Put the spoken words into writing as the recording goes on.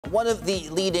One of the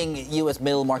leading U.S.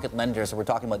 middle market lenders, we're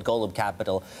talking about Golub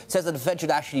Capital, says that the Fed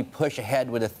should actually push ahead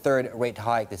with a third rate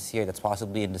hike this year. That's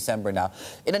possibly in December now.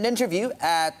 In an interview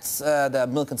at the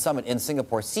Milken Summit in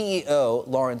Singapore, CEO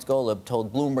Lawrence Golub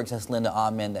told Bloomberg's Linda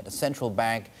Amen that the central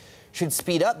bank should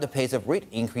speed up the pace of rate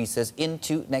increases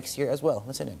into next year as well.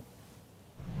 Listen in.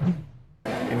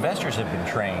 Investors have been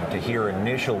trained to hear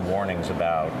initial warnings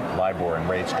about LIBOR and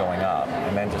rates going up,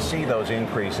 and then to see those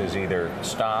increases either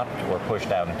stopped or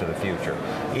pushed out into the future.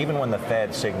 Even when the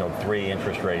Fed signaled 3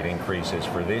 interest rate increases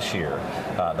for this year,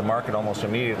 the market almost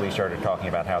immediately started talking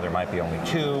about how there might be only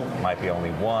 2, might be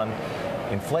only 1.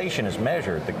 Inflation is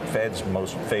measured, the Fed's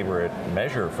most favorite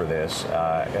measure for this,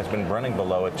 has been running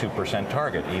below a 2%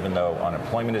 target, even though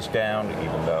unemployment is down,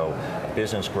 even though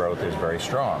business growth is very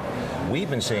strong. We've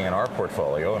been seeing in our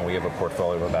portfolio, and we have a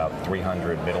portfolio of about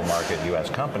 300 middle market U.S.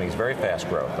 companies, very fast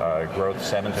growth, growth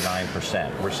 7 to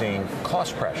 9%. We're seeing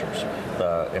cost pressures.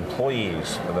 The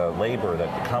employees, the labor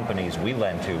that the companies we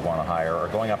lend to want to hire are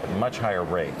going up at much higher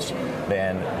rates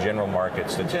than general market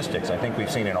statistics. I think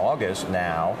we've seen in August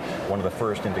now one of the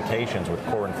first indications with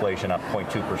core inflation up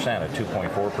 0.2%, a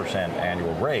 2.4%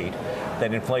 annual rate,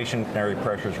 that inflationary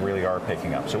pressures really are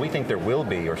picking up. So we think there will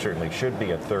be, or certainly should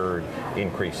be, a third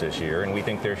increase this year, and we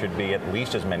think there should be at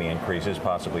least as many increases,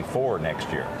 possibly 4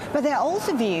 next year. But there are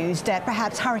also views that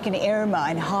perhaps Hurricane Irma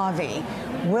and Harvey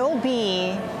will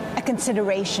be a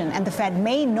consideration, and the Fed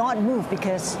may not move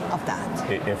because of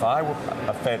that. If I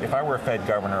were a Fed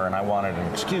governor and I wanted an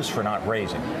excuse for not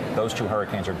raising, those 2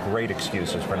 hurricanes are great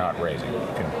excuses for not raising. You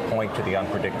can point to the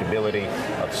unpredictability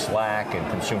of slack and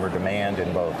consumer demand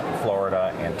in both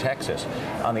Florida and Texas.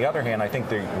 On the other hand, I think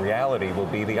the reality will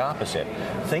be the opposite.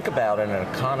 Think about an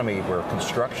economy where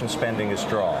construction spending is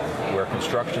strong, where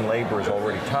construction labor is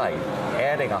already tight.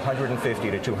 Adding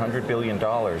 $150 to $200 billion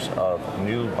of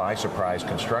new by-surprise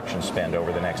construction spend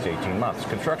over the next 18 months.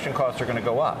 Construction costs are going to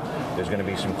go up. There's going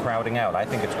to be some crowding out. I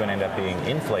think it's going to end up being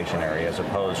inflationary as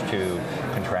opposed to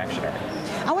contractionary.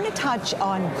 I want to touch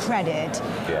on credit.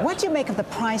 Yes. What do you make of the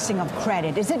pricing of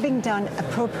credit? Is it being done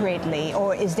appropriately,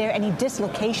 or is there any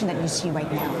dislocation that you see right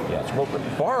now? Yes. Well,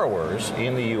 borrowers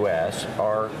in the U.S.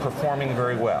 are performing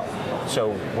very well.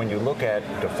 So when you look at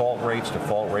default rates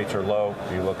are low.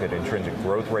 You look at intrinsic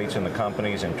growth rates in the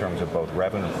companies in terms of both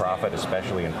revenue and profit,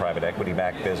 especially in private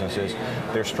equity-backed businesses,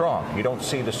 they're strong. You don't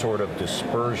see the sort of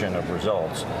dispersion of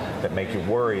results that make you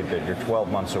worried that you're 12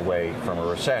 months away from a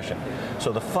recession.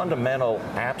 So the fundamental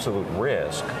absolute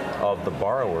risk of the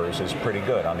borrowers is pretty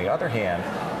good. On the other hand,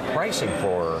 pricing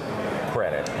for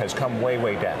credit has come way,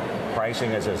 way down.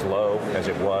 Pricing is as low as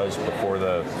it was before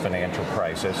the financial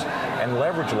crisis, and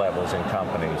leverage levels in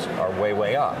companies are way,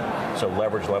 way up. So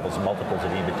leverage levels, multiples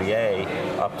of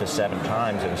EBITDA, up to 7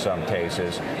 times in some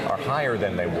cases, are higher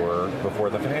than they were before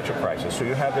the financial crisis. So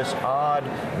you have this odd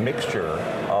mixture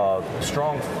of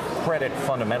strong credit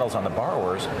fundamentals on the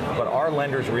borrowers, but are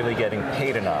lenders really getting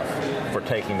paid enough for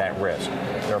taking that risk?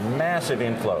 There are massive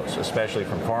inflows, especially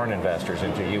from foreign investors,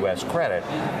 into U.S. credit,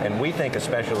 and we think,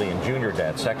 especially in junior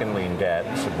debt, second lien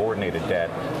debt, subordinated debt,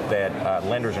 that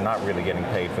lenders are not really getting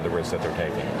paid for the risk that they're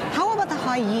taking. How about the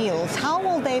high yields? How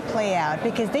will they play out?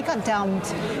 Because they got dumped,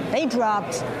 they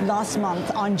dropped last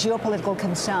month on geopolitical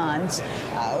concerns.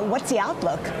 What's the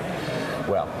outlook?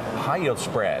 Well, high yield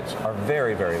spreads are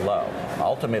very, very low.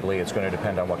 Ultimately, it's going to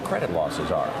depend on what credit losses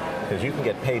are, because you can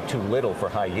get paid too little for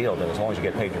high yield, and as long as you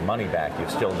get paid your money back,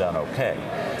 you've still done okay.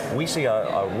 We see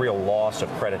a real loss of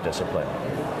credit discipline.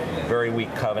 Very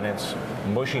weak covenants,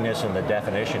 mushiness in the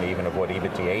definition even of what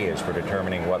EBITDA is for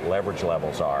determining what leverage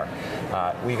levels are.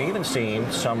 We've even seen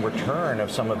some return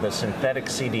of some of the synthetic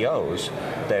CDOs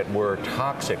that were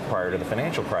toxic prior to the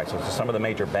financial crisis. Some of the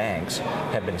major banks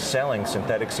have been selling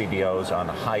synthetic CDOs on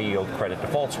high-yield credit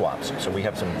default swaps. So we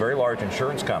have some very large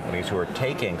insurance companies who are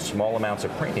taking small amounts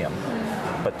of premium,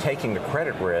 but taking the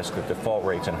credit risk that default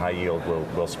rates and high yield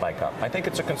will spike up. I think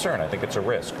it's a concern. I think it's a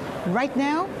risk. Right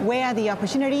now, where are the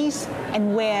opportunities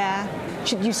and where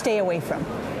should you stay away from?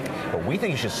 But we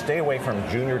think you should stay away from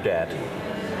junior debt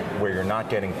where you're not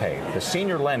getting paid. The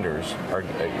senior lenders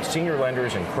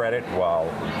in credit,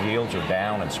 while yields are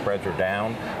down and spreads are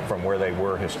down from where they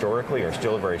were historically, are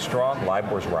still very strong.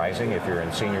 LIBOR's rising if you're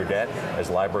in senior debt.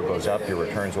 As LIBOR goes up, your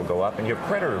returns will go up, and you have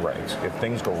creditor rights. If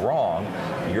things go wrong,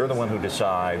 you're the one who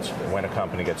decides when a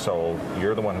company gets sold.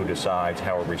 You're the one who decides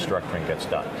how a restructuring gets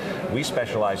done. We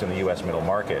specialize in the U.S. middle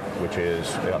market, which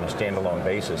is, on a standalone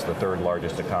basis, the 3rd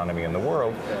largest economy in the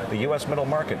world. The U.S. middle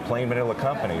market, plain vanilla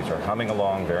companies, are humming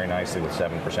along very nicely with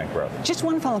 7% growth. Just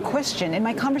one follow-up question. In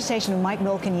my conversation with Mike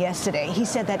Milken yesterday, he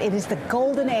said that it is the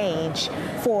golden age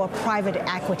for private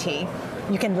equity.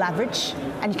 you can leverage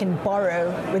and you can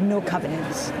borrow with no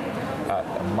covenants.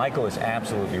 Michael is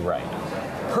absolutely right.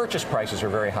 Purchase prices are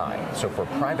very high. So for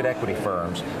private equity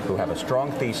firms who have a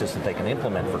strong thesis that they can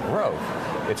implement for growth,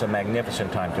 it's a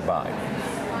magnificent time to buy.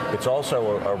 It's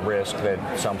also a risk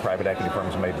that some private equity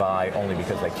firms may buy only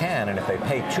because they can, and if they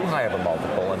pay too high of a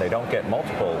multiple and they don't get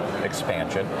multiple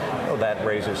expansion, well, that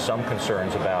raises some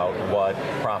concerns about what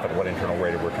profit, what internal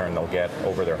rate of return they'll get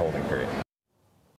over their holding period.